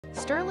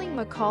Sterling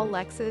McCall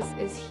Lexus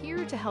is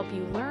here to help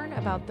you learn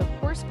about the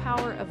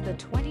horsepower of the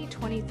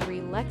 2023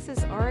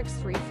 Lexus RX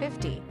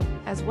 350,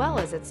 as well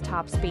as its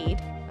top speed,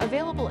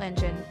 available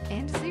engine,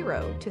 and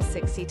 0 to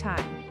 60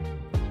 time.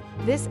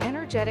 This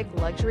energetic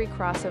luxury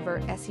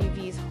crossover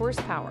SUV's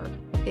horsepower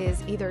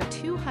is either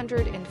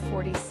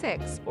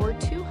 246 or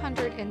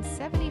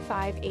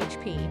 275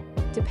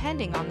 HP,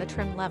 depending on the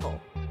trim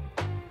level.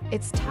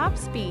 Its top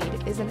speed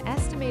is an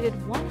estimated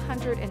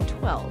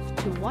 112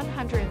 to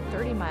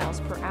 130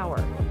 miles per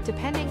hour,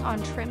 depending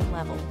on trim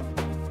level.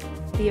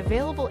 The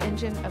available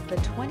engine of the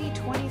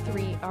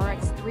 2023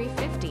 RX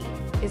 350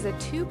 is a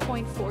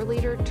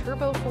 2.4-liter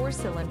turbo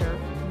 4-cylinder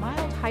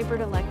mild hybrid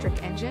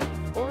electric engine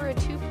or a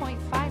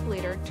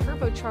 2.5-liter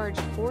turbocharged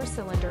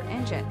 4-cylinder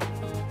engine.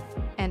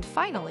 And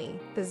finally,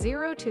 the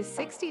 0 to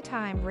 60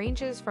 time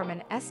ranges from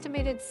an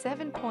estimated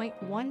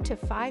 7.1 to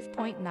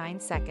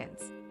 5.9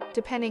 seconds,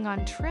 depending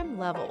on trim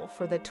level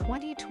for the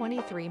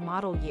 2023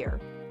 model year.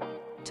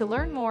 To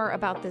learn more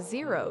about the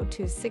 0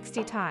 to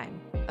 60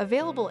 time,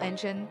 available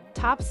engine,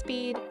 top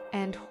speed,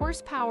 and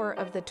horsepower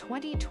of the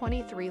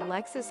 2023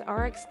 Lexus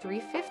RX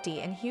 350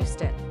 in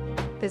Houston,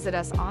 visit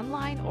us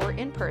online or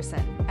in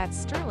person at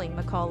Sterling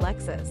McCall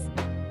Lexus.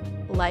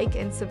 Like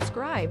and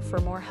subscribe for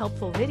more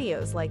helpful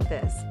videos like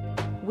this.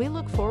 We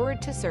look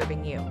forward to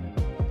serving you.